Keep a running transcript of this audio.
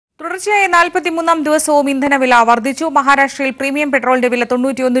തുടർച്ചയായ 43ാം ദിവസവും ഇന്ധനവില വർദ്ധിച്ചു. മഹാരാഷ്ട്രയിൽ പ്രീമിയം പെട്രോളിന്റെ വില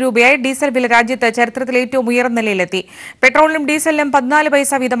 91 രൂപയായി. ഡീസൽ വില രാജ്യത്ത് ചരിത്രത്തിലെ ഏറ്റവും ഉയർന്ന നിലയിലെത്തി. പെട്രോളിനും ഡീസലിനും 14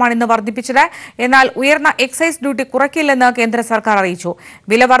 പൈസ വീതമാണ് ഇന്ന് വർദ്ധിപ്പിച്ചത്. എന്നാൽ ഉയർന്ന എക്സൈസ് ഡ്യൂട്ടി കുറയ്ക്കില്ലെന്ന് കേന്ദ്ര സർക്കാർ അറിയിച്ചു.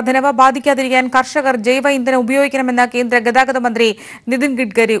 വില വർധനവ് ബാധിക്കാതിരിക്കാൻ കർഷകർ ജൈവ ഇന്ധനം ഉപയോഗിക്കണമെന്ന് കേന്ദ്ര ഗതാഗത മന്ത്രി നിതിൻ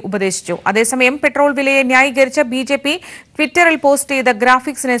ഗഡ്കരി ഉപദേശിച്ചു. അതേസമയം പെട്രോൾ വിലയെ ന്യായീകരിച്ച ബിജെപി ട്വിറ്ററിൽ പോസ്റ്റ് ചെയ്ത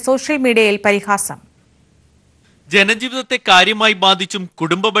ഗ്രാഫിക്സിന് സോഷ്യൽ മീഡിയയിൽ പരിഹാസം. ജനജീവിതത്തെ കാര്യമായി ബാധിച്ചും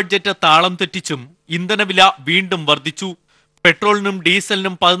കുടുംബ ബഡ്ജറ്റ് താളം തെറ്റിച്ചും ഇന്ധനവില വീണ്ടും വർദ്ധിച്ചു. പെട്രോളിനും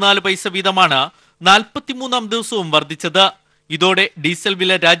ഡീസലിനും 14 പൈസ വീതമാണ് 43ാം ദിവസവും വർദ്ധിച്ചത്. ഇതോടെ ഡീസൽ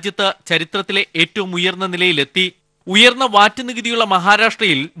വില രാജ്യത്ത് ചരിത്രത്തിലെ ഏറ്റവും ഉയർന്ന നിലയിലെത്തി. ഉയർന്ന വാറ്റ് നികുതിയുള്ള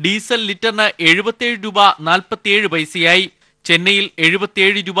മഹാരാഷ്ട്രയിൽ ഡീസൽ ലിറ്ററിന് 77 രൂപ 47 പൈസയായി. ചെന്നൈയിൽ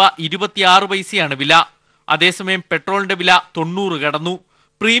 77 രൂപ 26 പൈസയാണ് വില. അതേസമയം പെട്രോളിന്റെ വില 90 കടന്നു.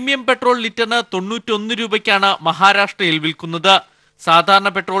 പ്രീമിയം പെട്രോൾ ലിറ്ററിന് 91 രൂപയ്ക്കാണ് മഹാരാഷ്ട്രയിൽ വിൽക്കുന്നത്. സാധാരണ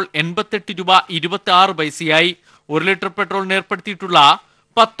പെട്രോൾ 88 രൂപ 26 പൈസയായി. 1 ലിറ്റർ പെട്രോളിന് ഏർപ്പെടുത്തിയിട്ടുള്ള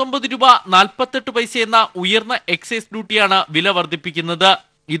 19 രൂപ 48 പൈസ എന്ന ഉയർന്ന എക്സൈസ് ഡ്യൂട്ടിയാണ് വില വർദ്ധിപ്പിക്കുന്നത്.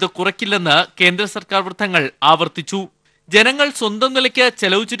 ഇത് കുറയ്ക്കില്ലെന്ന് കേന്ദ്ര സർക്കാർ വൃത്തങ്ങൾ ആവർത്തിച്ചു. ജനങ്ങൾ സ്വന്തം നിലയ്ക്ക്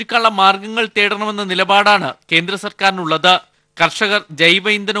ചെലവ് ചുരുക്കാനുള്ള മാർഗങ്ങൾ തേടണമെന്ന നിലപാടാണ് കേന്ദ്ര സർക്കാരിനുള്ളത്. കർഷകർ ജൈവ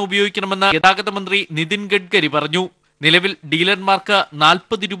ഇന്ധനം ഉപയോഗിക്കണമെന്ന് ഗതാഗത മന്ത്രി നിതിൻ ഗഡ്കരി പറഞ്ഞു. നിലവിൽ ഡീലർമാർക്ക്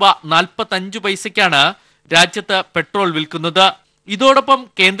 40 രൂപ 45 പൈസയ്ക്കാണ് രാജ്യത്ത് പെട്രോൾ വിൽക്കുന്നത്. ഇതോടൊപ്പം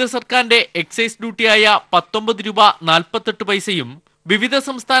കേന്ദ്ര സർക്കാരിന്റെ എക്സൈസ് ഡ്യൂട്ടിയായ 19 രൂപ 48 പൈസയും വിവിധ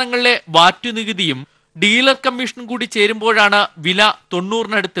സംസ്ഥാനങ്ങളിലെ വാറ്റ് നികുതിയും ഡീലർ കമ്മീഷൻ കൂടി ചേരുമ്പോഴാണ് വില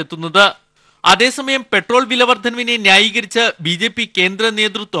 90-നടുത്തെത്തുന്നത്. അതേസമയം പെട്രോൾ വില വർധനവിനെ ന്യായീകരിച്ച് ബിജെപി കേന്ദ്ര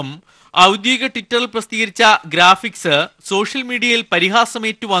നേതൃത്വം ഔദ്യോഗിക ട്വിറ്ററിൽ പ്രസിദ്ധീകരിച്ച ഗ്രാഫിക്സ് സോഷ്യൽ മീഡിയയിൽ പരിഹാസം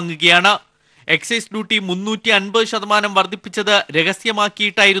ഏറ്റുവാങ്ങുകയാണ്. Excise duty 350% വർദ്ധിപ്പിച്ചത്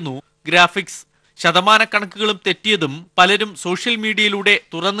രഹസ്യമാക്കിയിട്ടായിരുന്നു graphics. ശതമാനക്കണക്കുകളും തെറ്റിയതും പലരും സോഷ്യൽ മീഡിയയിലൂടെ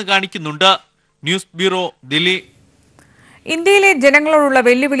തുറന്നു കാണിക്കുന്നുണ്ട്. News bureau, Delhi. ഇന്ത്യയിലെ ജനങ്ങളോടുള്ള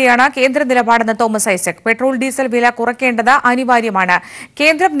വെല്ലുവിളിയാണ് കേന്ദ്ര നിലപാടെന്ന് തോമസ് ഐസക്. പെട്രോൾ ഡീസൽ വില കുറയ്ക്കേണ്ടത് അനിവാര്യമാണ്.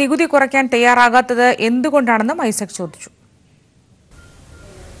 കേന്ദ്രം നികുതി കുറയ്ക്കാൻ തയ്യാറാകാത്തത് എന്തുകൊണ്ടാണെന്നും ഐസക് ചോദിച്ചു.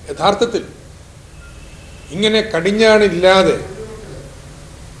 യഥാർത്ഥത്തിൽ ഇങ്ങനെ കടിഞ്ഞാണില്ലാതെ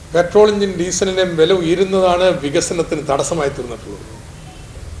പെട്രോളിൻ്റെയും ഡീസലിൻ്റെയും വില ഉയരുന്നതാണ് വികസനത്തിന് തടസ്സമായി തീർന്നിട്ടുള്ളത്.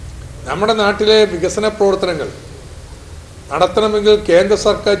 നമ്മുടെ നാട്ടിലെ വികസന പ്രവർത്തനങ്ങൾ നടത്തണമെങ്കിൽ കേന്ദ്ര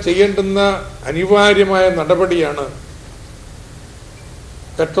സർക്കാർ ചെയ്യേണ്ടുന്ന അനിവാര്യമായ നടപടിയാണ്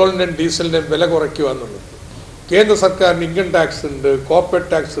പെട്രോളിൻ്റെയും ഡീസലിൻ്റെയും വില കുറയ്ക്കുക എന്നുള്ളത്. കേന്ദ്ര സർക്കാരിന് ഇൻകം ടാക്സ് ഉണ്ട്,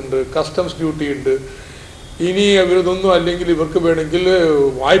 കോർപ്പറേറ്റ് ടാക്സ് ഉണ്ട്, കസ്റ്റംസ് ഡ്യൂട്ടി ഉണ്ട്. ഇനി ഇവരിതൊന്നും അല്ലെങ്കിൽ ഇവർക്ക് വേണമെങ്കിൽ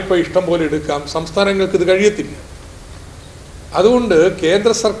വായ്പ ഇഷ്ടം പോലെ എടുക്കാം. സംസ്ഥാനങ്ങൾക്ക് ഇത് കഴിയത്തില്ല. അതുകൊണ്ട്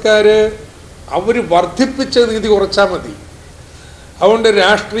കേന്ദ്ര സർക്കാർ അവർ വർദ്ധിപ്പിച്ച നികുതി കുറച്ചാൽ മതി. അതുകൊണ്ട്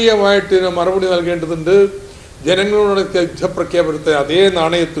രാഷ്ട്രീയമായിട്ട് മറുപടി നൽകേണ്ടതുണ്ട്. ജനങ്ങളോടൊക്കെ യുദ്ധപ്രഖ്യാപനത്തെ അതേ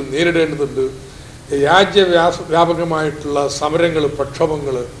നാണയത്തിൽ നേരിടേണ്ടതുണ്ട്. രാജ്യവ്യാപകമായിട്ടുള്ള സമരങ്ങൾ,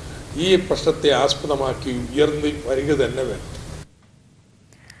 പ്രക്ഷോഭങ്ങൾ ഈ പ്രശ്നത്തെ ആസ്പദമാക്കി ഉയർന്നു വരിക തന്നെ വേണം.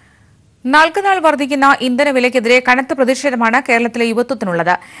 നാൾക്കുനാൾ വർദ്ധിക്കുന്ന ഇന്ധനവിലയ്ക്കെതിരെ കനത്ത പ്രതിഷേധമാണ് കേരളത്തിലെ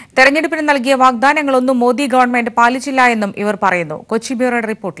യുവത്വത്തിനുള്ളത്. തെരഞ്ഞെടുപ്പിന് നൽകിയ വാഗ്ദാനങ്ങളൊന്നും മോദി ഗവൺമെന്റ് പാലിച്ചില്ല എന്നും ഇവർ പറയുന്നു. കൊച്ചി ബ്യൂറോയുടെ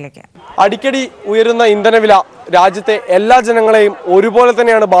റിപ്പോർട്ടിലേക്ക്. അടിക്കടി ഉയരുന്ന ഇന്ധനവില രാജ്യത്തെ എല്ലാ ജനങ്ങളെയും ഒരുപോലെ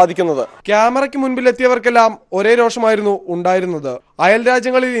തന്നെയാണ് ബാധിക്കുന്നത്. ക്യാമറയ്ക്ക് മുൻപിലെത്തിയവർക്കെല്ലാം ഒരേ രോഷമായിരുന്നു ഉണ്ടായിരുന്നത്. അയൽ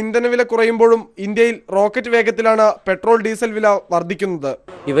രാജ്യങ്ങളിൽ ഇന്ധനവില കുറയുമ്പോഴും ഇന്ത്യയിൽ റോക്കറ്റ് വേഗത്തിലാണ് പെട്രോൾ ഡീസൽ വില വർദ്ധിക്കുന്നത്.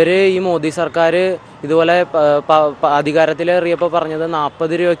 ഇവര് ഈ മോദി സർക്കാർ ഇതുപോലെ അധികാരത്തിലേറിയപ്പോൾ പറഞ്ഞത്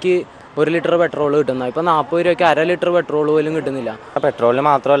 40 രൂപയ്ക്ക് 1 ലിറ്റർ പെട്രോൾ കിട്ടുന്ന, ഇപ്പൊ 40 രൂപയ്ക്ക് 1/2 ലിറ്റർ പെട്രോൾ പോലും കിട്ടുന്നില്ല. പെട്രോളിന്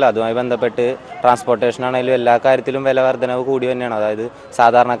മാത്രമല്ല, അതുമായി ബന്ധപ്പെട്ട് ട്രാൻസ്പോർട്ടേഷൻ ആണെങ്കിലും എല്ലാ കാര്യത്തിലും വില വർധനവ് കൂടി തന്നെയാണ്. അതായത്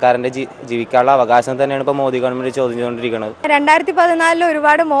സാധാരണക്കാരന്റെ ജീവിക്കാനുള്ള അവകാശം തന്നെയാണ് ഇപ്പോൾ മോദി ഗവൺമെന്റ് ചോദ്യം ചെയ്തുകൊണ്ടിരിക്കുന്നത്. 2014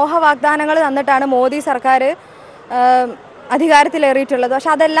 ഒരുപാട് മോഹ വാഗ്ദാനങ്ങൾ തന്നിട്ടാണ് മോദി സർക്കാർ അധികാരത്തിലേറിയിട്ടുള്ളത്. പക്ഷെ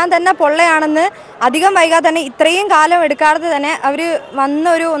അതെല്ലാം തന്നെ പൊള്ളയാണെന്ന് അധികം വൈകാതെ തന്നെ, ഇത്രയും കാലം എടുക്കാതെ തന്നെ അവർ വന്ന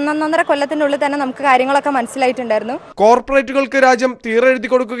ഒരു 1.5 കൊല്ലത്തിൻ്റെ ഉള്ളിൽ തന്നെ നമുക്ക് കാര്യങ്ങളൊക്കെ മനസ്സിലായിട്ടുണ്ടായിരുന്നു. കോർപ്പറേറ്റുകൾക്ക് രാജ്യം തീരെഴുതി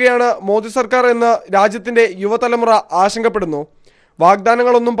കൊടുക്കുകയാണ് മോദി സർക്കാർ എന്ന് രാജ്യത്തിന്റെ യുവതലമുറ ആശങ്കപ്പെടുന്നു.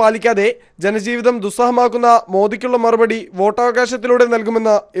 വാഗ്ദാനങ്ങളൊന്നും പാലിക്കാതെ ജനജീവിതം ദുസ്സഹമാക്കുന്ന മോദിക്കുള്ള മറുപടി വോട്ടവകാശത്തിലൂടെ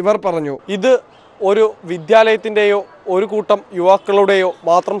നൽകുമെന്ന് ഇവർ പറഞ്ഞു. ഇത് ഒരു വിദ്യാലയത്തിന്റെയോ ഒരു കൂട്ടം യുവാക്കളുടെയോ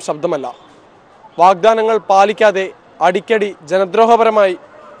മാത്രം ശബ്ദമല്ല. വാഗ്ദാനങ്ങൾ പാലിക്കാതെ അടിക്കടി ജനദ്രോഹപരമായി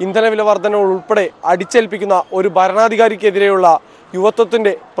ഇന്ധനവില വർധന ഉൾപ്പെടെ അടിച്ചേൽപ്പിക്കുന്ന ഒരു ഭരണാധികാരിക്കെതിരെയുള്ള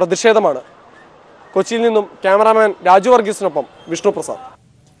യുവത്വത്തിന്റെ പ്രതിഷേധമാണ്. കൊച്ചിയിൽ നിന്നും ക്യാമറാമാൻ രാജു വർഗീസിനൊപ്പം വിഷ്ണു പ്രസാദ്.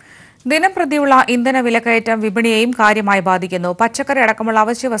 ദിനംപ്രതിയുള്ള ഇന്ധന വിലക്കയറ്റം വിപണിയെയും കാര്യമായി ബാധിക്കുന്നു. പച്ചക്കറി അടക്കമുള്ള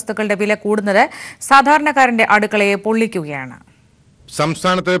അവശ്യ വസ്തുക്കളുടെ വില കൂടുന്നത് സാധാരണക്കാരന്റെ അടുക്കളയെ പൊള്ളിക്കുകയാണ്.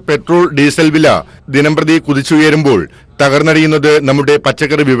 സംസ്ഥാനത്ത് പെട്രോൾ ഡീസൽ വില ദിനംപ്രതി കുതിച്ചുയരുമ്പോൾ തകർന്നടിയുന്നത് നമ്മുടെ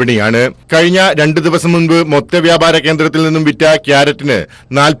പച്ചക്കറി വിപണിയാണ്. കഴിഞ്ഞ 2 ദിവസം മുൻപ് മൊത്ത വ്യാപാര കേന്ദ്രത്തിൽ നിന്നും വിറ്റ ക്യാരറ്റിന്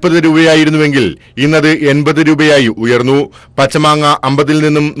 40 രൂപയായിരുന്നുവെങ്കിൽ ഇന്നത് 80 രൂപയായി ഉയർന്നു. പച്ചമാങ്ങ 50-ൽ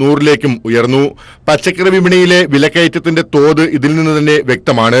നിന്നും 100-ലേക്കും ഉയർന്നു. പച്ചക്കറി വിപണിയിലെ വിലക്കയറ്റത്തിന്റെ തോത് ഇതിൽ നിന്ന് തന്നെ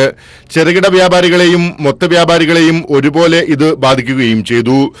വ്യക്തമാണ്. ചെറുകിട വ്യാപാരികളെയും മൊത്ത വ്യാപാരികളെയും ഒരുപോലെ ഇത് ബാധിക്കുകയും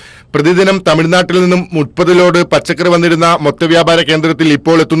ചെയ്തു. പ്രതിദിനം തമിഴ്നാട്ടിൽ നിന്നും 30 ലോഡ് പച്ചക്കറി വന്നിരുന്ന മൊത്ത വ്യാപാര കേന്ദ്രത്തിൽ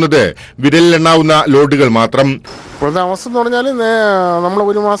ഇപ്പോൾ എത്തുന്നത് വിരലിലെണ്ണാവുന്ന ലോഡുകൾ മാത്രം. ഇപ്പോഴത്തെ അവസ്ഥ എന്ന് പറഞ്ഞാൽ നമ്മൾ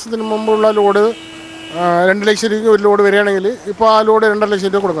ഒരു മാസത്തിന് മുമ്പുള്ള ലോഡ് 2 ലക്ഷം രൂപയ്ക്ക് ഒരു ലോഡ് വരികയാണെങ്കിൽ ഇപ്പോൾ ആ ലോഡ് 2.5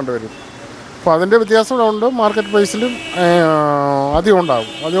 ലക്ഷം രൂപ കൊടുക്കേണ്ടി വരും. അപ്പോൾ അതിൻ്റെ വ്യത്യാസം ഉണ്ട്. മാർക്കറ്റ് പ്രൈസിലും അധികം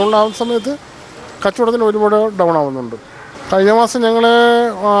ഉണ്ടാകുന്ന സമയത്ത് കച്ചവടത്തിന് ഒരുപാട് ഡൗൺ ആവുന്നുണ്ട്. കഴിഞ്ഞ മാസം ഞങ്ങൾ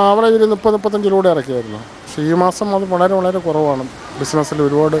അവിടെ ഒരു 30-35 ലോഡ് ഇറക്കിയായിരുന്നു. പക്ഷേ ഈ മാസം അത് വളരെ കുറവാണ്. ബിസിനസ്സിൽ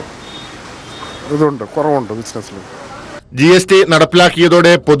ഒരുപാട് കുറവുണ്ട് ബിസിനസ്സിൽ. GST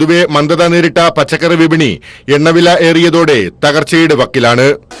നടപ്പിലാക്കിയതോടെ പൊതുവെ മന്ദത നേരിട്ട പച്ചക്കറി വിപണി എണ്ണവില ഏറിയതോടെ തകർച്ചയുടെ വക്കിലാണ്.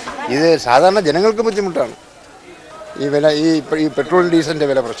 ഇത് സാധാരണ ജനങ്ങൾക്ക് ബുദ്ധിമുട്ടാണ്. ഈ പെട്രോൾ ഡീസലിന്റെ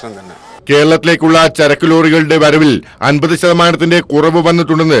വില പ്രശ്നം തന്നെ. കേരളത്തിലേക്കുള്ള ചരക്ക് ലോറികളുടെ വരവിൽ 50% കുറവ്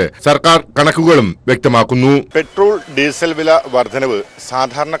വന്നിട്ടുണ്ടെന്ന് സർക്കാർ കണക്കുകളും വ്യക്തമാക്കുന്നു. പെട്രോൾ ഡീസൽ വില വർധനവ്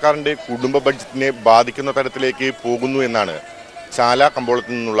സാധാരണക്കാരന്റെ കുടുംബ ബഡ്ജറ്റിനെ ബാധിക്കുന്ന തരത്തിലേക്ക് പോകുന്നു എന്നാണ് ചാല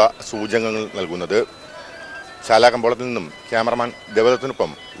കമ്പോളത്തിൽ നിന്നുള്ള സൂചനകൾ നൽകുന്നത്. ചാല കമ്പോളത്തിൽ നിന്നും ക്യാമറമാൻ ദേവദത്തിനൊപ്പം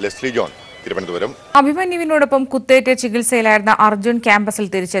ലെസ്ലി ജോൺ, തിരുവനന്തപുരം. അഭിമന്യുവിനോടൊപ്പം കുത്തേറ്റ് ചികിത്സയിലായിരുന്ന അർജുൻ ക്യാമ്പസിൽ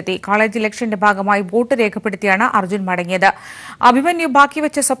തിരിച്ചെത്തി. കോളേജ് ഇലക്ഷന്റെ ഭാഗമായി വോട്ട് രേഖപ്പെടുത്തിയാണ് അർജുൻ മടങ്ങിയത്. അഭിമന്യു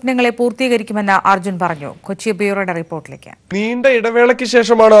ബാക്കിവെച്ച സ്വപ്നങ്ങളെ പൂർത്തീകരിക്കുമെന്ന് അർജുൻ പറഞ്ഞു. കൊച്ചി ബ്യൂറോയുടെ റിപ്പോർട്ടിലേക്ക്. നീണ്ട ഇടവേളയ്ക്ക്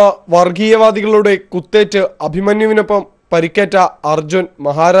ശേഷമാണ് വർഗീയവാദികളുടെ കുത്തേറ്റ് അഭിമന്യുവിനൊപ്പം പരിക്കേറ്റ അർജുൻ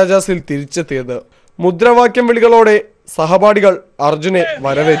മഹാരാജാസിൽ തിരിച്ചെത്തിയത്. മുദ്രാവാക്യം വിളികളോടെ സഹപാഠികൾ അർജുനെ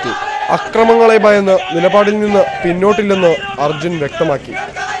വരവേറ്റു. അക്രമങ്ങളെ ഭയന്ന് നിലപാടിൽ നിന്ന് പിന്നോട്ടില്ലെന്ന് അർജുൻ വ്യക്തമാക്കി.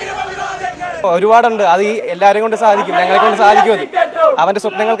 ഒരുപാടുണ്ട്. അത് എല്ലാവരെയും കൊണ്ട് സാധിക്കും, ഞങ്ങളെ കൊണ്ട് സാധിക്കും. അവന്റെ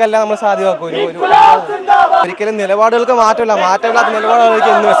സ്വപ്നങ്ങൾക്കെല്ലാം നമ്മൾ സാധ്യമാക്കും. ഒരിക്കലും നിലപാടുകൾക്ക് മാറ്റമില്ലാത്ത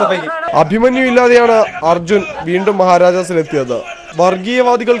നിലപാടുകൾക്ക് എന്ന് SFI. അഭിമന്യു ഇല്ലാതെയാണ് അർജുൻ വീണ്ടും മഹാരാജാസിലെത്തിയത്.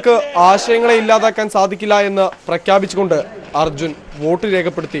 വർഗീയവാദികൾക്ക് ആശയങ്ങളെ ഇല്ലാതാക്കാൻ സാധിക്കില്ല എന്ന് പ്രഖ്യാപിച്ചുകൊണ്ട് അർജുൻ വോട്ട്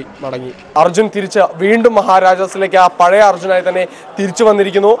രേഖപ്പെടുത്തി മടങ്ങി. അർജുൻ തിരിച്ച് വീണ്ടും മഹാരാജാസിലേക്ക് ആ പഴയ അർജുനായി തന്നെ തിരിച്ചു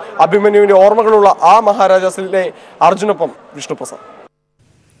വന്നിരിക്കുന്നു. അഭിമന്യുവിന്റെ ഓർമ്മകളുള്ള ആ മഹാരാജാസിലെ അർജുനൊപ്പം വിഷ്ണുപ്രസാദ്.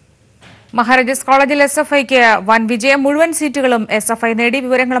 മഹാരാജാസ് കോളേജിൽ SFIക്ക് വൻ വിജയം. മുഴുവൻ സീറ്റുകളും SFI നേടി.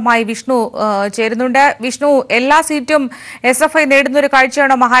 വിവരങ്ങളുമായി വിഷ്ണു ചേരുന്നുണ്ട്. വിഷ്ണു, എല്ലാ സീറ്റും SFI നേടുന്ന ഒരു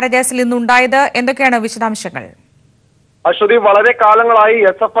കാഴ്ചയാണോ മഹാരാജാസിൽ ഇന്നുണ്ടായത്? എന്തൊക്കെയാണ് വിശദാംശങ്ങൾ? അശ്വതി, വളരെ കാലങ്ങളായി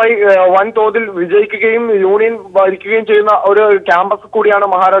SFI വൻതോതിൽ വിജയിക്കുകയും യൂണിയൻ ഭരിക്കുകയും ചെയ്യുന്ന ഒരു ക്യാമ്പസ് കൂടിയാണ്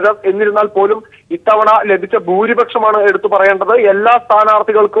മഹാരാജാസ്. എന്നിരുന്നാൽ പോലും ഇത്തവണ ലഭിച്ച ഭൂരിപക്ഷമാണ് എടുത്തു പറയേണ്ടത്. എല്ലാ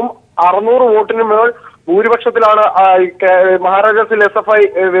സ്ഥാനാർത്ഥികൾക്കും 600 വോട്ടിന് മേൽ ഭൂരിപക്ഷത്തിലാണ് മഹാരാജാസിൽ SFI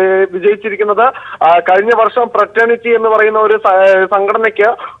വിജയിച്ചിരിക്കുന്നത്. കഴിഞ്ഞ വർഷം ഫ്രറ്റേണിറ്റി എന്ന് പറയുന്ന ഒരു സംഘടനയ്ക്ക്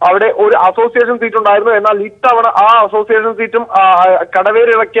അവിടെ ഒരു അസോസിയേഷൻ സീറ്റ് ഉണ്ടായിരുന്നു. എന്നാൽ ഇത്തവണ ആ അസോസിയേഷൻ സീറ്റും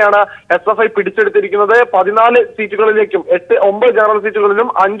കടവേരിറക്കിയാണ് SFI പിടിച്ചെടുത്തിരിക്കുന്നത്. 14 സീറ്റുകളിലേക്കും 9 ജനറൽ സീറ്റുകളിലും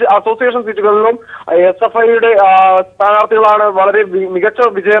 5 അസോസിയേഷൻ സീറ്റുകളിലും SFIയുടെ സ്ഥാനാർത്ഥികളാണ് വളരെ മികച്ച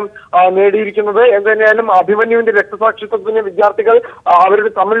വിജയം നേടിയിരിക്കുന്നത്. എന്തുതന്നെയായാലും അഭിമന്യുവിന്റെ രക്തസാക്ഷിത്വത്തിന് വിദ്യാർത്ഥികൾ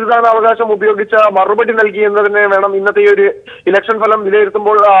അവരുടെ സമ്മതിദാനാവകാശം ഉപയോഗിച്ച് മറുപടി നൽകി എന്നതിനെ വേണം ഇന്നത്തെ ഒരു ഇലക്ഷൻ ഫലം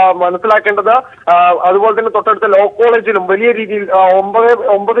വിലയിരുത്തുമ്പോൾ മനസ്സിലാക്കേണ്ടത്. അതുപോലെ തന്നെ തൊട്ടടുത്ത ലോ കോളേജിലും വലിയ രീതിയിൽ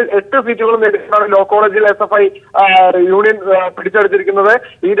 8 സീറ്റുകളും നേടിയാണ് ലോ കോളേജിൽ SFI യൂണിയൻ പിടിച്ചെടുത്തിരിക്കുന്നത്.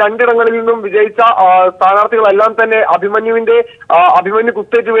 ഈ 2 ഇടങ്ങളിൽ നിന്നും വിജയിച്ച സ്ഥാനാർത്ഥികളെല്ലാം തന്നെ അഭിമന്യു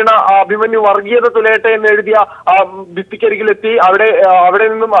കുത്തേറ്റ് വീണ അഭിമന്യു വർഗീയത തുലയട്ടെ എന്ന് എഴുതിയ ഭിത്തിക്കരികിലെത്തി. അവിടെ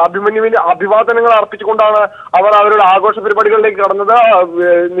നിന്നും അഭിമന്യുവിന് അഭിവാദനങ്ങൾ അർപ്പിച്ചുകൊണ്ടാണ് അവർ അവരുടെ ആഘോഷ പരിപാടികളിലേക്ക് കടന്നത്.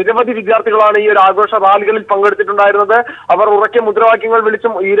 നിരവധി വിദ്യാർത്ഥികളാണ് ഈ ഒരു ആഘോഷ റാലികളിൽ പങ്കെടുത്തിട്ടുണ്ടായിരുന്നത്. അവർ ഉറക്കെ മുദ്രാവാക്യങ്ങൾ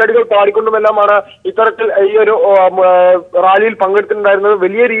വിളിച്ചും ഈരടികൾ പാടിക്കൊണ്ടുമെല്ലാമാണ് ഇത്തരത്തിൽ ഈ ഒരു റാലിയിൽ പങ്കെടുത്തിട്ടുണ്ടായിരുന്നത്.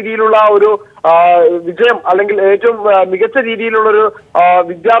 വലിയ രീതിയിലുള്ള ഒരു വിജയം, അല്ലെങ്കിൽ ഏറ്റവും മികച്ച രീതിയിലുള്ളൊരു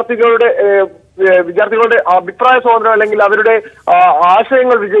വിദ്യാർത്ഥികളുടെ അഭിപ്രായ സ്വാതന്ത്ര്യം അല്ലെങ്കിൽ അവരുടെ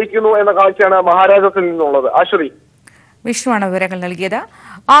ആശയങ്ങൾ വിജയിക്കുന്നു എന്ന കാഴ്ചയാണ് മഹാരാജാസിൽ നിന്നുള്ളത്. ആശ്വതി, വിഷ്ണുവാണ് വിവരങ്ങൾ നൽകിയത്.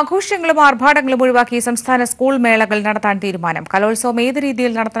 ആഘോഷങ്ങളും ആർഭാടങ്ങളും ഒഴിവാക്കി സംസ്ഥാന സ്കൂൾ മേളകൾ നടത്താൻ തീരുമാനം. കലോത്സവം ഏത്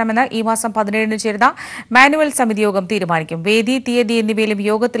രീതിയിൽ നടത്തണമെന്ന് ഈ മാസം 17-ന് ചേരുന്ന മാനുവൽ സമിതി യോഗം തീരുമാനിക്കും. വേദി, തീയതി എന്നിവയിലും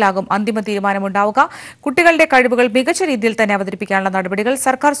യോഗത്തിലാകും അന്തിമ തീരുമാനമുണ്ടാവുക. കുട്ടികളുടെ കഴിവുകൾ മികച്ച രീതിയിൽ തന്നെ അവതരിപ്പിക്കാനുള്ള നടപടികൾ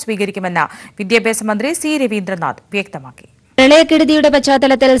സർക്കാർ സ്വീകരിക്കുമെന്ന് വിദ്യാഭ്യാസ മന്ത്രി C. രവീന്ദ്രനാഥ് വ്യക്തമാക്കി. പ്രളയക്കെടുതിയുടെ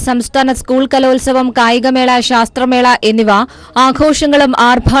പശ്ചാത്തലത്തിൽ സംസ്ഥാന സ്കൂൾ കലോത്സവം, കായികമേള, ശാസ്ത്രമേള എന്നിവ ആഘോഷങ്ങളും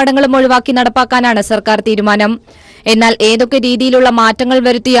ആർഭാടങ്ങളും ഒഴിവാക്കി നടപ്പാക്കാനാണ് സർക്കാർ തീരുമാനം. എന്നാൽ ഏതൊക്കെ രീതിയിലുള്ള മാറ്റങ്ങൾ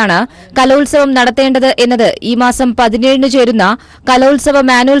വരുത്തിയാണ് കലോത്സവം നടത്തേണ്ടത് എന്നത് ഈ മാസം 17-ന് ചേരുന്ന കലോത്സവ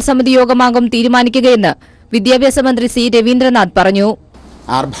മാനുവൽ സമിതി യോഗമാകും തീരുമാനിക്കുകയെന്ന് വിദ്യാഭ്യാസ മന്ത്രി C. രവീന്ദ്രനാഥ് പറഞ്ഞു.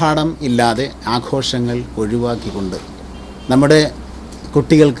 ആർഭാടം ഇല്ലാതെ ആഘോഷങ്ങൾ ഒഴിവാക്കിക്കൊണ്ട് നമ്മുടെ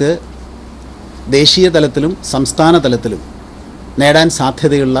കുട്ടികൾക്ക് ദേശീയ തലത്തിലും സംസ്ഥാന തലത്തിലും നേടാൻ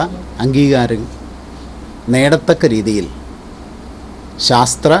സാധ്യതയുള്ള അംഗീകാരം നേടത്തക്ക രീതിയിൽ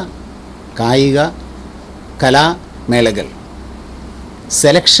ശാസ്ത്ര, കായിക, കലാമേളകൾ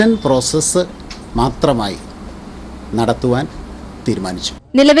സെലക്ഷൻ പ്രോസസ്സ് മാത്രമായി നടത്തുവാൻ തീരുമാനിച്ചു.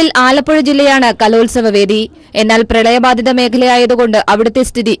 നിലവിൽ ആലപ്പുഴ ജില്ലയാണ് കലോത്സവ വേദി. എന്നാൽ പ്രളയബാധിത മേഖലയായതുകൊണ്ട് അവിടുത്തെ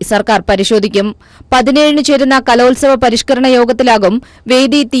സ്ഥിതി സർക്കാർ പരിശോധിക്കും. 17 ചേരുന്ന കലോത്സവ പരിഷ്കരണ യോഗത്തിലാകും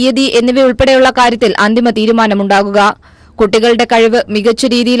വേദി, തീയതി എന്നിവയുൾപ്പെടെയുള്ള കാര്യത്തിൽ അന്തിമ തീരുമാനമുണ്ടാകുക. കുട്ടികളുടെ കഴിവ് മികച്ച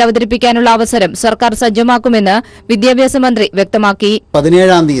രീതിയിൽ അവതരിപ്പിക്കാനുള്ള അവസരം സർക്കാർ സജ്ജമാക്കുമെന്ന് വിദ്യാഭ്യാസ മന്ത്രി വ്യക്തമാക്കി.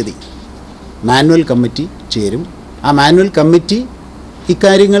 17-ാം തീയതി മാനുവൽ കമ്മിറ്റി ചേരും. ആ മാനുവൽ കമ്മിറ്റി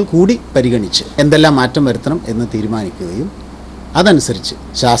ഇക്കാര്യങ്ങൾ കൂടി പരിഗണിച്ച് എന്തെല്ലാം മാറ്റം വരുത്തണം എന്ന് തീരുമാനിക്കുകയും അതനുസരിച്ച്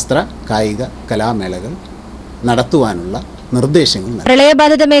ശാസ്ത്ര, കായിക, കലാമേളകൾ നടത്തുവാനുള്ള നിർദ്ദേശങ്ങൾ നൽകും.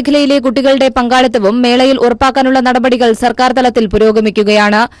 പ്രളയബാധിത മേഖലയിലെ കുട്ടികളുടെ പങ്കാളിത്തവും മേളയിൽ ഉറപ്പാക്കാനുള്ള നടപടികൾ സർക്കാർ തലത്തിൽ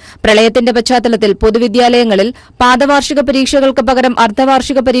പുരോഗമിക്കുകയാണ്. പ്രളയത്തിന്റെ പശ്ചാത്തലത്തിൽ പൊതുവിദ്യാലയങ്ങളിൽ പാദവാർഷിക പരീക്ഷകൾക്ക് പകരം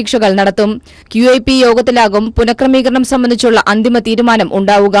അർദ്ധവാർഷിക പരീക്ഷകൾ നടത്തും. QIP യോഗത്തിലാകും പുനഃക്രമീകരണം സംബന്ധിച്ചുള്ള അന്തിമ തീരുമാനം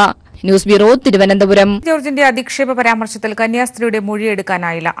ഉണ്ടാവുക. News bureau, Thiruvananthapuram. ജോർജിന്റെ അധിക്ഷേപ പരാമർശത്തിൽ കന്യാസ്ത്രീയുടെ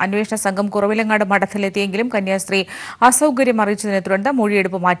മൊഴിയെടുക്കാനായില്ല. അന്വേഷണ സംഘം കുറവിലങ്ങാട് മഠത്തിലെത്തിയെങ്കിലും കന്യാസ്ത്രീ അസൌകര്യം അറിയിച്ചതിനെ തുടർന്ന്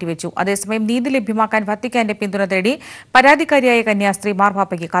മൊഴിയെടുപ്പ് മാറ്റിവെച്ചു. അതേസമയം നീതി ലഭ്യമാക്കാൻ വത്തിക്കാന്റെ പിന്തുണ തേടി പരാതിക്കാരിയായ കന്യാസ്ത്രീ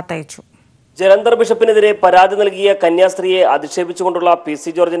മാർപ്പാപ്പയ്ക്ക് കത്തയച്ചു. ജലന്ധർ ബിഷപ്പിനെതിരെ പരാതി നൽകിയ കന്യാസ്ത്രീയെ അധിക്ഷേപിച്ചുകൊണ്ടുള്ള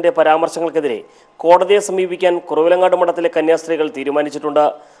PC ജോർജിന്റെ പരാമർശങ്ങൾക്കെതിരെ കോടതിയെ സമീപിക്കാൻ കുറവിലങ്ങാട് മഠത്തിലെ കന്യാസ്ത്രീകൾ തീരുമാനിച്ചിട്ടുണ്ട്.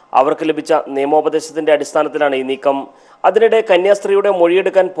 അവർക്ക് ലഭിച്ച നിയമോപദേശത്തിന്റെ അടിസ്ഥാനത്തിലാണ് ഈ നീക്കം. അതിനിടെ കന്യാസ്ത്രീയുടെ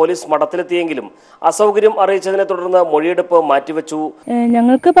മൊഴിയെടുക്കാൻ പോലീസ് മഠത്തിലെത്തിയെങ്കിലും അസൗകര്യം അറിയിച്ചതിനെ തുടർന്ന് മൊഴിയെടുപ്പ് മാറ്റിവെച്ചു.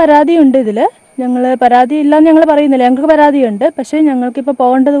 ഞങ്ങൾക്ക് പരാതിയുണ്ട്. ഇതില് ഞങ്ങൾ പരാതിയില്ലാന്ന് ഞങ്ങൾ പറയുന്നില്ല, ഞങ്ങൾക്ക് പരാതിയുണ്ട്. പക്ഷേ ഞങ്ങൾക്കിപ്പോൾ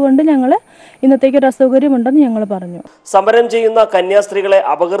പോകേണ്ടത് കൊണ്ട് ഞങ്ങൾ ഇന്നത്തേക്ക് ഒരു അസൗകര്യമുണ്ടെന്ന് ഞങ്ങൾ പറഞ്ഞു. സമരം ചെയ്യുന്ന കന്യാസ്ത്രീകളെ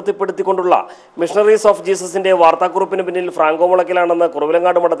അപകീർത്തിപ്പെടുത്തിക്കൊണ്ടുള്ള മിഷണറീസ് ഓഫ് ജീസസിന്റെ വാർത്താക്കുറിപ്പിന് പിന്നിൽ ഫ്രാങ്കോ മുളയ്ക്കലാണെന്ന്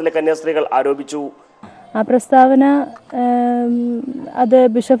കുറവിലങ്ങാട് മഠത്തിലെ കന്യാസ്ത്രീകൾ ആരോപിച്ചു. ആ പ്രസ്താവന അത്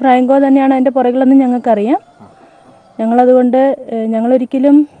ബിഷപ്പ് ഫ്രാങ്കോ തന്നെയാണ് അതിൻ്റെ പുറകിലെന്ന് ഞങ്ങൾക്കറിയാം. ഞങ്ങളതുകൊണ്ട്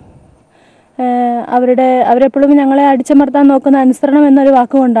ഞങ്ങളൊരിക്കലും അവരെപ്പോഴും ഞങ്ങളെ അടിച്ചമർത്താൻ നോക്കുന്ന അനുസരണം എന്നൊരു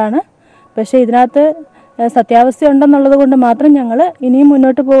വാക്കുകൊണ്ടാണ്. പക്ഷേ ഇതിനകത്ത് സത്യാവസ്ഥ ഉണ്ടെന്നുള്ളത് കൊണ്ട് മാത്രം ഞങ്ങൾ ഇനിയും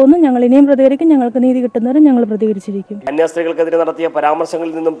മുന്നോട്ട് പോകുന്നു. ഞങ്ങൾ ഇനിയും പ്രതികരിക്കും. ഞങ്ങൾക്ക് നീതി കിട്ടുന്നവരും ഞങ്ങൾ പ്രതികരിച്ചിരിക്കും. കന്യാസ്ത്രീകൾക്കെതിരെ നടത്തിയ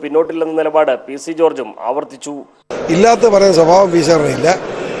പരാമർശങ്ങളിൽ നിന്നും പിന്നോട്ടില്ലെന്ന നിലപാട് PC ജോർജും ആവർത്തിച്ചു. ഇല്ലാത്ത പറയുന്ന സ്വഭാവം വീശാറില്ല.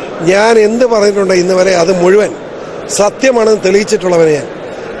 ഞാൻ എന്ത് പറഞ്ഞിട്ടുണ്ട് ഇന്ന് വരെ അത് മുഴുവൻ സത്യമാണെന്ന് തെളിയിച്ചിട്ടുള്ളവനെ ഞാൻ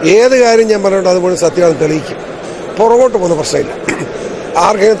ഏത് കാര്യം ഞാൻ പറഞ്ഞിട്ടുണ്ട് അത് മുഴുവൻ സത്യമാണെന്ന് തെളിയിക്കും. പുറകോട്ട് പോകുന്ന പ്രശ്നമില്ല.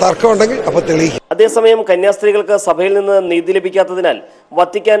 ആർക്കെങ്കിലും തർക്കമുണ്ടെങ്കിൽ അപ്പോൾ തെളിയിക്കും. അതേസമയം കന്യാസ്ത്രീകൾക്ക് സഭയിൽ നിന്ന് നീതി ലഭിക്കാത്തതിനാൽ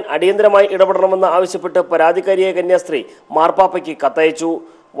വത്തിക്കാൻ അടിയന്തരമായി ഇടപെടണമെന്ന് ആവശ്യപ്പെട്ട് പരാതിക്കാരിയായ കന്യാസ്ത്രീ മാർപ്പാപ്പയ്ക്ക് കത്തയച്ചു.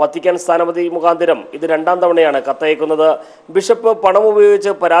 വത്തിക്കാൻ സ്ഥാനപതി മുഖാന്തരം ഇത് 2ാം തവണയാണ് കത്തയക്കുന്നത്. ബിഷപ്പ് പണം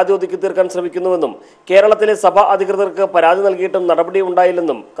ഉപയോഗിച്ച് പരാതി ഒതുക്കി തീർക്കാൻ ശ്രമിക്കുന്നുവെന്നും കേരളത്തിലെ സഭാ അധികൃതർക്ക് പരാതി നൽകിയിട്ടും നടപടി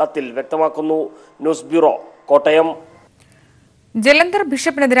ഉണ്ടായില്ലെന്നും കത്തിൽ വ്യക്തമാക്കുന്നു. News bureau, Kottayam. ജലന്ധർ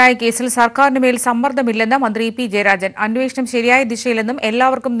ബിഷപ്പിനെതിരായ കേസിൽ സർക്കാരിന് മേൽ സമ്മർദ്ദമില്ലെന്ന് മന്ത്രി EP ജയരാജൻ. അന്വേഷണം ശരിയായ ദിശയിലെന്നും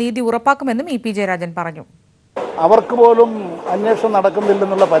എല്ലാവർക്കും നീതി ഉറപ്പാക്കുമെന്നും EP ജയരാജൻ പറഞ്ഞു. അവർക്ക് പോലും അന്വേഷണം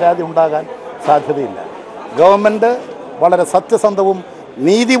നടക്കുന്നില്ലെന്നുള്ള പരാതി ഉണ്ടാകാൻ സാധ്യതയില്ല. ഗവൺമെൻറ് വളരെ സത്യസന്ധവും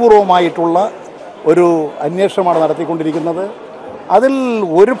നീതിപൂർവമായിട്ടുള്ള ഒരു അന്വേഷണമാണ് നടത്തിക്കൊണ്ടിരിക്കുന്നത്. അതിൽ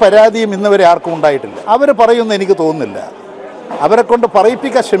ഒരു പരാതിയും ഇന്ന് വരെ ആർക്കും ഉണ്ടായിട്ടില്ല. അവർ പറയുമെന്ന് എനിക്ക് തോന്നുന്നില്ല. അവരെ കൊണ്ട്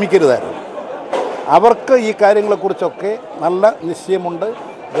പറയിപ്പിക്കാൻ ശ്രമിക്കരുതായിരുന്നു. അവർക്ക് ഈ കാര്യങ്ങളെക്കുറിച്ചൊക്കെ നല്ല നിശ്ചയമുണ്ട്.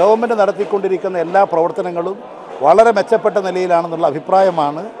 ഗവൺമെൻറ് നടത്തിക്കൊണ്ടിരിക്കുന്ന എല്ലാ പ്രവർത്തനങ്ങളും വളരെ മെച്ചപ്പെട്ട നിലയിലാണെന്നുള്ള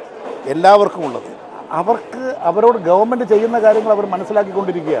അഭിപ്രായമാണ് എല്ലാവർക്കും ഉള്ളത്. അവരോട് ഗവൺമെൻറ് ചെയ്യുന്ന കാര്യങ്ങൾ അവർ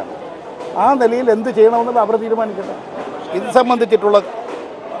മനസ്സിലാക്കിക്കൊണ്ടിരിക്കുകയാണ്. ആ നിലയിൽ എന്ത് ചെയ്യണമെന്നുള്ളത് അവർ തീരുമാനിക്കട്ടെ. ഇത് സംബന്ധിച്ചിട്ടുള്ള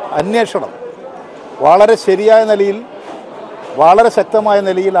അന്വേഷണം വളരെ ശരിയായ നിലയിൽ, വളരെ ശക്തമായ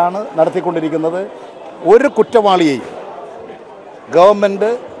നിലയിലാണ് നടത്തിക്കൊണ്ടിരിക്കുന്നത്. ഒരു കുറ്റവാളിയെയും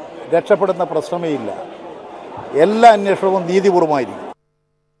ഗവൺമെൻറ് രക്ഷപ്പെടുന്ന പ്രശ്നമേ ഇല്ല. എല്ലാ അന്വേഷണവും നീതിപൂർവമായിരിക്കും.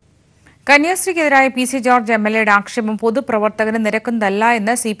 കന്യാസ്ത്രീക്കെതിരായ PC ജോർജ് MLAയുടെ ആക്ഷേപം പൊതുപ്രവർത്തകന് നിരക്കുന്നതല്ല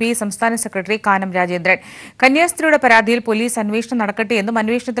എന്ന് CPI സംസ്ഥാന സെക്രട്ടറി കാനം രാജേന്ദ്രൻ. കന്യാസ്ത്രീയുടെ പരാതിയിൽ പോലീസ് അന്വേഷണം നടക്കട്ടെയെന്നും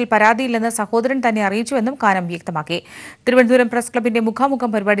അന്വേഷണത്തിൽ പരാതിയില്ലെന്ന് സഹോദരൻ തന്നെ അറിയിച്ചുവെന്നും കാനം വ്യക്തമാക്കി. തിരുവനന്തപുരം പ്രസ് ക്ലബിന്റെ മുഖാമുഖം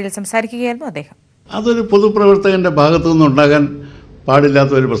പരിപാടിയിൽ സംസാരിക്കുകയായിരുന്നു അദ്ദേഹം. അതൊരു പൊതുപ്രവർത്തകന്റെ ഭാഗത്തു നിന്നുണ്ടാകാൻ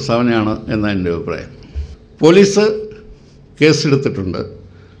പാടില്ലാത്ത ഒരു പ്രസ്താവനയാണ് എന്നാണ് എൻ്റെ അഭിപ്രായം. പോലീസ് കേസെടുത്തിട്ടുണ്ട്.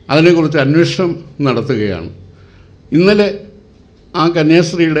 അതിനെക്കുറിച്ച് അന്വേഷണം നടത്തുകയാണ്. ഇന്നലെ ആ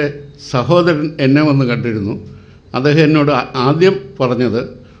കന്യാസ്ത്രീയുടെ സഹോദരൻ എന്നെ വന്ന് കണ്ടിരുന്നു. അദ്ദേഹം എന്നോട് ആദ്യം പറഞ്ഞത്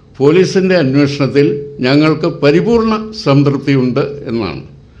പോലീസിൻ്റെ അന്വേഷണത്തിൽ ഞങ്ങൾക്ക് പരിപൂർണ സംതൃപ്തിയുണ്ട് എന്നാണ്.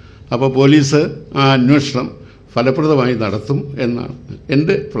 അപ്പോൾ പോലീസ് ആ അന്വേഷണം ഫലപ്രദമായി നടത്തും എന്നാണ്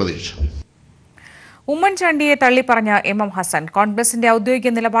എൻ്റെ പ്രതീക്ഷ. ഉമ്മൻചാണ്ടിയെ തള്ളിപ്പറഞ്ഞ എം ഹസൻ. കോൺഗ്രസിന്റെ ഔദ്യോഗിക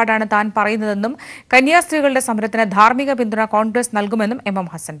നിലപാടാണ് താൻ പറയുന്നതെന്നും കന്യാസ്ത്രീകളുടെ സമരത്തിന് ധാർമ്മിക പിന്തുണ കോൺഗ്രസ് നൽകുമെന്നും എം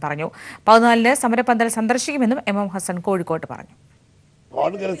ഹസൻ പറഞ്ഞു. 14-ന് സമരപന്തൽ സന്ദർശിക്കുമെന്നും എം ഹസൻ കോഴിക്കോട്ട് പറഞ്ഞു.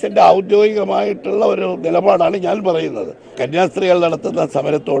 കോൺഗ്രസിന്റെ ഔദ്യോഗികമായിട്ടുള്ള ഒരു നിലപാടാണ് ഞാൻ പറയുന്നത്. കന്യാസ്ത്രീകൾ നടത്തുന്ന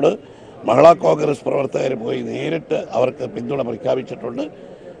സമരത്തോട് മഹിളാ കോൺഗ്രസ് പ്രവർത്തകർ പോയി നേരിട്ട് അവർക്ക് പിന്തുണ പ്രഖ്യാപിച്ചിട്ടുണ്ട്.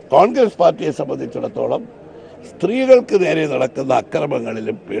 കോൺഗ്രസ് പാർട്ടിയെ സംബന്ധിച്ചിടത്തോളം സ്ത്രീകൾക്ക് നേരെ നടക്കുന്ന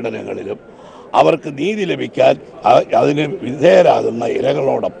അക്രമങ്ങളിലും പീഡനങ്ങളിലും അവർക്ക് നീതി ലഭിക്കാൻ അതിന് വിധേയരാകുന്ന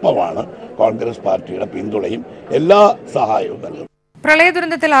ഇരകളോടൊപ്പമാണ് കോൺഗ്രസ് പാർട്ടിയുടെ പിന്തുണയും എല്ലാ സഹായവും നൽകുന്നത്.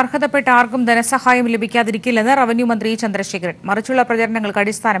 പ്രളയദുരന്തത്തിൽ അർഹതപ്പെട്ട ആർക്കും ധനസഹായം ലഭിക്കാതിരിക്കില്ലെന്ന് റവന്യൂ മന്ത്രി ചന്ദ്രശേഖരൻ. മറിച്ചുള്ള പ്രചരണങ്ങൾക്ക്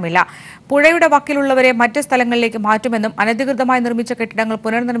അടിസ്ഥാനമില്ല. പുഴയുടെ വക്കിലുള്ളവരെ മറ്റ് സ്ഥലങ്ങളിലേക്ക് മാറ്റുമെന്നും അനധികൃതമായി നിർമ്മിച്ച കെട്ടിടങ്ങൾ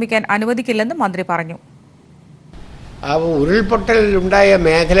പുനർനിർമ്മിക്കാൻ അനുവദിക്കില്ലെന്നും മന്ത്രി പറഞ്ഞു. ഉരുൾപൊട്ടലുണ്ടായ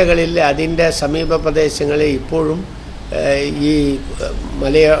മേഖലകളിൽ അതിൻ്റെ സമീപ പ്രദേശങ്ങളിൽ ഇപ്പോഴും ഈ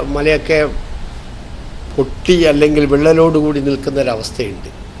മലയൊക്കെ പൊട്ടി അല്ലെങ്കിൽ വിള്ളലോടുകൂടി നിൽക്കുന്നൊരവസ്ഥയുണ്ട്.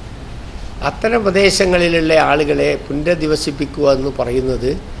 അത്തരം പ്രദേശങ്ങളിലുള്ള ആളുകളെ പുനരധിവസിപ്പിക്കുക എന്ന്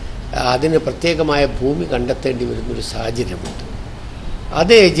പറയുന്നത് അതിന് പ്രത്യേകമായ ഭൂമി കണ്ടെത്തേണ്ടി വരുന്നൊരു സാഹചര്യമുണ്ട്.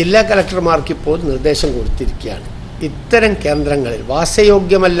 അത് ജില്ലാ കളക്ടർമാർക്ക് ഇപ്പോൾ നിർദ്ദേശം കൊടുത്തിരിക്കുകയാണ്. ഇത്തരം കേന്ദ്രങ്ങളിൽ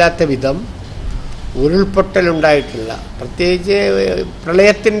വാസയോഗ്യമല്ലാത്ത വിധം ഉരുൾപൊട്ടലുണ്ടായിട്ടുള്ള, പ്രത്യേകിച്ച്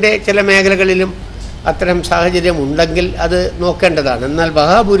പ്രളയത്തിൻ്റെ ചില മേഖലകളിലും അത്തരം സാഹചര്യം ഉണ്ടെങ്കിൽ അത് നോക്കേണ്ടതാണ്. എന്നാൽ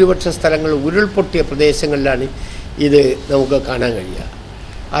മഹാഭൂരിപക്ഷ സ്ഥലങ്ങൾ ഉരുൾപൊട്ടിയ പ്രദേശങ്ങളിലാണ് ഇത് നമുക്ക് കാണാൻ കഴിയുക.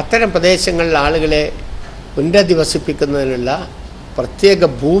 അത്തരം പ്രദേശങ്ങളിൽ ആളുകളെ പുനരധിവസിപ്പിക്കുന്നതിനുള്ള പ്രത്യേക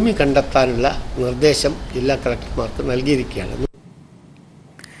ഭൂമി കണ്ടെത്താനുള്ള നിർദ്ദേശം ജില്ലാ കളക്ടർമാർക്ക് നൽകിയിരിക്കുകയാണ്.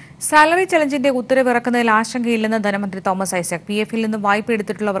 സാലറി ചലഞ്ചിന്റെ ഉത്തരവ് ഇറക്കുന്നതിൽ ആശങ്കയില്ലെന്ന് ധനമന്ത്രി തോമസ് ഐസക്. PF-ൽ നിന്ന് വായ്പ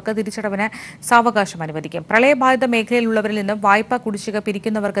എടുത്തിട്ടുള്ളവർക്ക് തിരിച്ചടവിന് സാവകാശം അനുവദിക്കും. പ്രളയബാധിത മേഖലയിലുള്ളവരിൽ നിന്നും വായ്പ കുടിശ്ശിക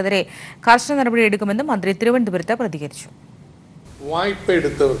പിരിക്കുന്നവർക്കെതിരെ കർശന നടപടിയെടുക്കുമെന്നും മന്ത്രി തിരുവനന്തപുരത്ത് പ്രതികരിച്ചു. വായ്പ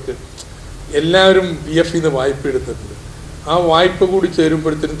എടുത്തവർക്ക് എല്ലാവരും PF-ൽ നിന്ന് വായ്പ എടുത്തിട്ടുണ്ട്. ആ വായ്പ കൂടി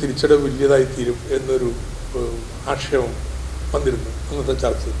ചേരുമ്പോഴത്തേനും തിരിച്ചടവ് വലിയതായി തീരും എന്നൊരു ആക്ഷേപം വന്നിരുന്നു അന്നത്തെ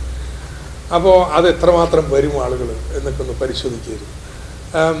ചർച്ചയിൽ. അപ്പോൾ അത് എത്രമാത്രം വരും ആളുകൾ എന്നൊക്കെ ഒന്ന് പരിശോധിക്കായിരുന്നു.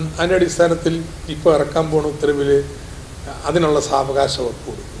 അതിൻ്റെ അടിസ്ഥാനത്തിൽ ഇപ്പോൾ ഇറക്കാൻ പോകുന്ന ഉത്തരവിൽ അതിനുള്ള സാവകാശം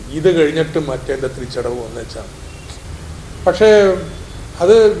കൊടുക്കും. ഇത് കഴിഞ്ഞിട്ട് മറ്റേൻ്റെ തിരിച്ചടവ് വന്നേച്ചാൽ. പക്ഷേ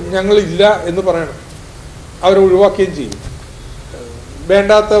അത് ഞങ്ങളില്ല എന്ന് പറയണം. അവരെ ഒഴിവാക്കുകയും ചെയ്യും.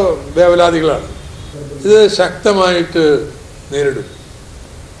 വേണ്ടാത്ത വേവലാതികളാണ്. ഇത് ശക്തമായിട്ട് നേരിടും.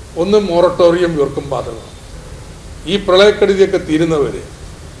 ഒന്ന് മൊറട്ടോറിയം ഇവർക്കും ബാധകമാണ്. ഈ പ്രളയക്കെടുതിയൊക്കെ തീരുന്നവരെ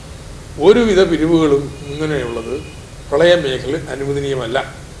ഒരുവിധ പിരിവുകളും ഇങ്ങനെയുള്ളത് പ്രളയ മേഖല അനുവദനീയമല്ല.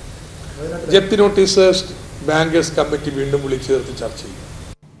 ജപ്തി നോട്ടീസ് ബാങ്കേഴ്സ് കമ്മിറ്റി വീണ്ടും വിളിച്ചു ചേർത്ത് ചർച്ച ചെയ്യും.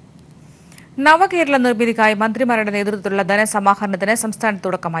 നവകേരള നിർമ്മിതിക്കായി മന്ത്രിമാരുടെ നേതൃത്വത്തിലുള്ള ധനസമാഹരണത്തിന് സംസ്ഥാനത്ത്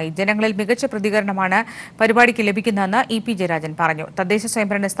തുടക്കമായി. ജനങ്ങളിൽ മികച്ച പ്രതികരണമാണ് പരിപാടിക്ക് ലഭിക്കുന്നതെന്ന് EP ജയരാജൻ പറഞ്ഞു. തദ്ദേശ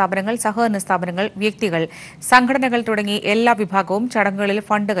സ്വയംഭരണ സ്ഥാപനങ്ങൾ, സഹകരണ സ്ഥാപനങ്ങൾ, വ്യക്തികൾ, സംഘടനകൾ തുടങ്ങി എല്ലാ വിഭാഗവും ചടങ്ങുകളിൽ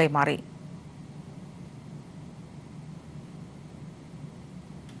ഫണ്ട് കൈമാറി.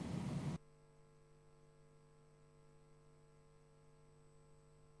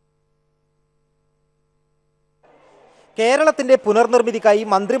 കേരളത്തിന്റെ പുനർനിർമ്മിതിക്കായി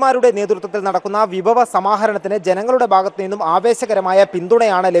മന്ത്രിമാരുടെ നേതൃത്വത്തിൽ നടക്കുന്ന വിഭവ സമാഹരണത്തിന് ജനങ്ങളുടെ ഭാഗത്തു നിന്നും ആവേശകരമായ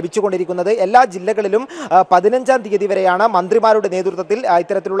പിന്തുണയാണ് ലഭിച്ചുകൊണ്ടിരിക്കുന്നത്. എല്ലാ ജില്ലകളിലും 15-ാം തീയതി വരെയാണ് മന്ത്രിമാരുടെ നേതൃത്വത്തിൽ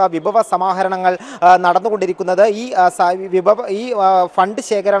ഇത്തരത്തിലുള്ള വിഭവ സമാഹരണങ്ങൾ നടന്നുകൊണ്ടിരിക്കുന്നത്. ഈ ഫണ്ട്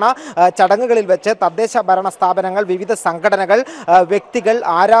ശേഖരണ ചടങ്ങുകളിൽ വെച്ച് തദ്ദേശ ഭരണ സ്ഥാപനങ്ങൾ, വിവിധ സംഘടനകൾ, വ്യക്തികൾ,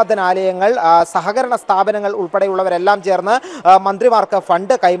 ആരാധനാലയങ്ങൾ, സഹകരണ സ്ഥാപനങ്ങൾ ഉൾപ്പെടെയുള്ളവരെല്ലാം ചേർന്ന് മന്ത്രിമാർക്ക്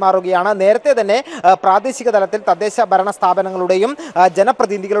ഫണ്ട് കൈമാറുകയാണ്. നേരത്തെ തന്നെ പ്രാദേശിക തലത്തിൽ തദ്ദേശ ഭരണ സ്ഥാപനങ്ങളുടെയും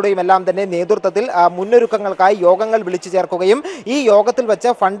ജനപ്രതിനിധികളുടെയും എല്ലാം തന്നെ നേതൃത്വത്തിൽ മുന്നൊരുക്കങ്ങൾക്കായി യോഗങ്ങൾ വിളിച്ചു ചേർക്കുകയും ഈ യോഗത്തിൽ വെച്ച്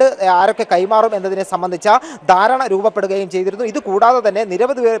ഫണ്ട് ആരൊക്കെ കൈമാറും എന്നതിനെ സംബന്ധിച്ച ധാരണ രൂപപ്പെടുകയും ചെയ്തിരുന്നു. ഇത് കൂടാതെ തന്നെ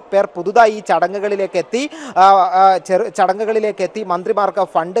നിരവധി പേർ പുതുതായി ഈ ചടങ്ങുകളിലേക്ക് എത്തി മന്ത്രിമാർക്ക്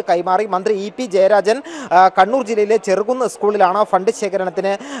ഫണ്ട് കൈമാറി. മന്ത്രി EP ജയരാജൻ കണ്ണൂർ ജില്ലയിലെ ചെറുകുന്ന് സ്കൂളിലാണ് ഫണ്ട്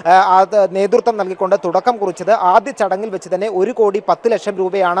ശേഖരണത്തിന് നേതൃത്വം നൽകിക്കൊണ്ട് തുടക്കം കുറിച്ചത്. ആദ്യ ചടങ്ങിൽ വെച്ച് തന്നെ 1,10,00,000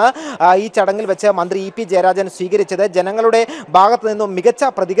 രൂപയാണ് ഈ ചടങ്ങിൽ വെച്ച് മന്ത്രി EP ജയരാജൻ സ്വീകരിച്ചത്. ജനങ്ങളുടെ ഭാഗത്തു നിന്നും മികച്ച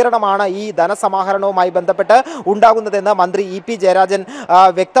പ്രതികരണമാണ് ഈ ധനസമാഹരണവുമായി ബന്ധപ്പെട്ട് ഉണ്ടാകുന്നതെന്ന് മന്ത്രി EP ജയരാജൻ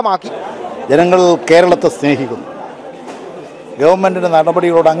വ്യക്തമാക്കി. ജനങ്ങൾ കേരളത്തെ സ്നേഹിക്കുന്നു. ഗവൺമെൻറ്റിൻ്റെ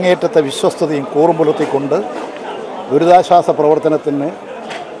നടപടികളോട് അങ്ങേയറ്റത്തെ വിശ്വസ്തതയും കൂറും പുലർത്തിക്കൊണ്ട് ദുരിതാശ്വാസ പ്രവർത്തനത്തിന്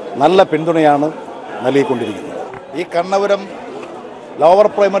നല്ല പിന്തുണയാണ് നൽകിക്കൊണ്ടിരിക്കുന്നത്. ഈ കണ്ണപുരം ലോവർ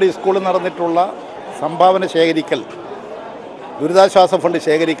പ്രൈമറി സ്കൂളിൽ നടന്നിട്ടുള്ള സംഭാവന ശേഖരിക്കൽ, ദുരിതാശ്വാസ ഫണ്ട്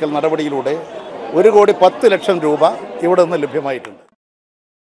ശേഖരിക്കൽ നടപടിയിലൂടെ 1,10,00,000 രൂപ ഇവിടെ നിന്ന് ലഭ്യമായിട്ടുണ്ട്.